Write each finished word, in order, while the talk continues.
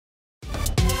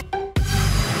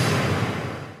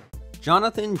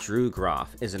Jonathan Drew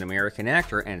Groff is an American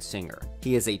actor and singer.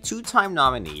 He is a two-time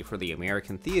nominee for the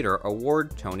American Theater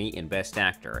Award Tony in Best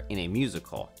Actor in a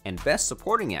Musical and Best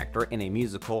Supporting Actor in a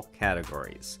Musical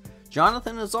categories.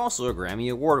 Jonathan is also a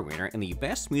Grammy Award winner in the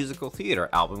Best Musical Theater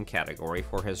Album category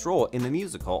for his role in the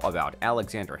musical about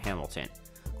Alexander Hamilton.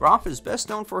 Groff is best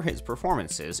known for his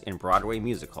performances in Broadway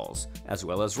musicals, as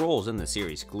well as roles in the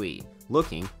series Glee,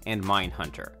 Looking, and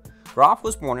Mindhunter. Groff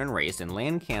was born and raised in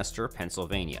Lancaster,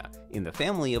 Pennsylvania, in the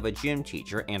family of a gym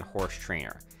teacher and horse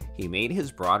trainer. He made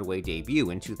his Broadway debut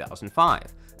in 2005,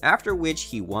 after which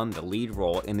he won the lead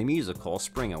role in the musical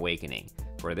Spring Awakening.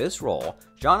 For this role,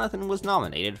 Jonathan was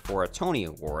nominated for a Tony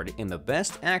Award in the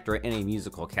Best Actor in a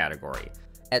Musical category,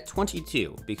 at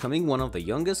 22, becoming one of the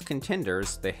youngest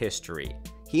contenders in history.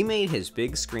 He made his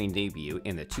big screen debut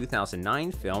in the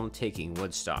 2009 film Taking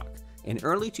Woodstock. In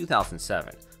early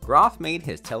 2007, Groff made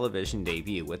his television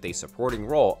debut with a supporting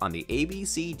role on the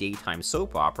ABC daytime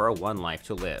soap opera One Life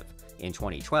to Live. In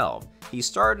 2012, he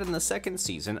starred in the second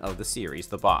season of the series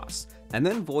The Boss, and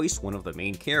then voiced one of the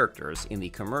main characters in the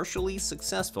commercially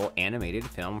successful animated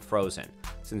film Frozen.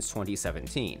 Since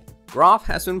 2017, Groff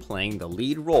has been playing the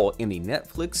lead role in the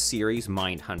Netflix series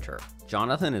Mindhunter.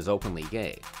 Jonathan is openly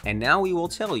gay, and now we will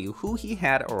tell you who he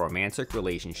had a romantic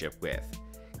relationship with.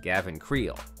 Gavin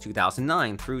Creel,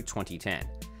 2009 through 2010.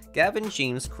 Gavin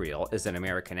James Creel is an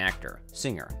American actor,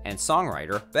 singer, and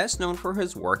songwriter best known for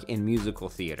his work in musical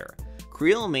theater.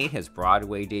 Creel made his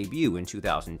Broadway debut in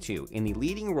 2002 in the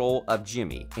leading role of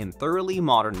Jimmy in Thoroughly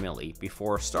Modern Millie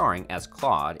before starring as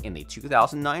Claude in the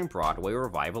 2009 Broadway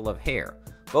revival of Hair,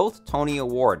 both Tony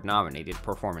Award-nominated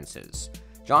performances.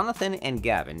 Jonathan and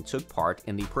Gavin took part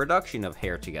in the production of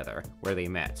Hair together, where they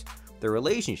met. Their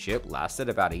relationship lasted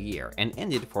about a year and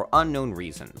ended for unknown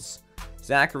reasons.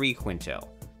 Zachary Quinto,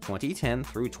 2010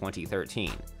 through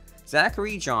 2013.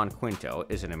 Zachary John Quinto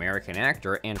is an American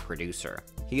actor and producer.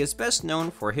 He is best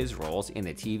known for his roles in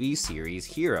the TV series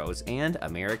Heroes and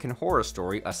American Horror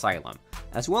Story Asylum,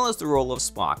 as well as the role of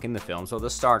Spock in the films of the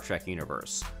Star Trek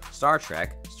universe, Star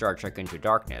Trek Into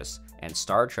Darkness, and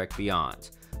Star Trek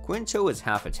Beyond. Quinto is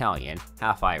half Italian,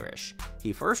 half Irish.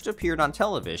 He first appeared on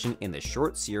television in the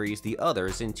short series The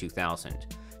Others in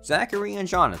 2000. Zachary and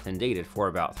Jonathan dated for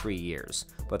about 3 years,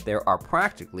 but there are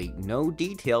practically no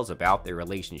details about their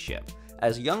relationship,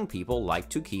 as young people like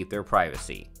to keep their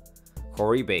privacy.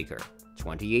 Corey Baker,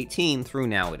 2018 through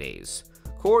nowadays.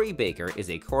 Corey Baker is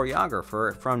a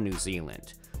choreographer from New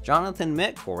Zealand. Jonathan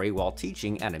met Corey while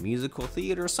teaching at a musical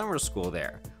theater summer school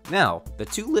there. Now, the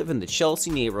two live in the Chelsea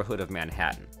neighborhood of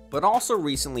Manhattan, but also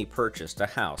recently purchased a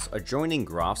house adjoining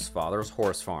Groff's father's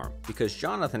horse farm because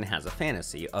Jonathan has a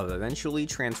fantasy of eventually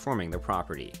transforming the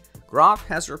property. Groff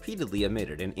has repeatedly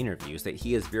admitted in interviews that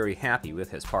he is very happy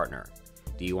with his partner.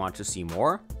 Do you want to see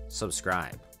more?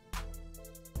 Subscribe.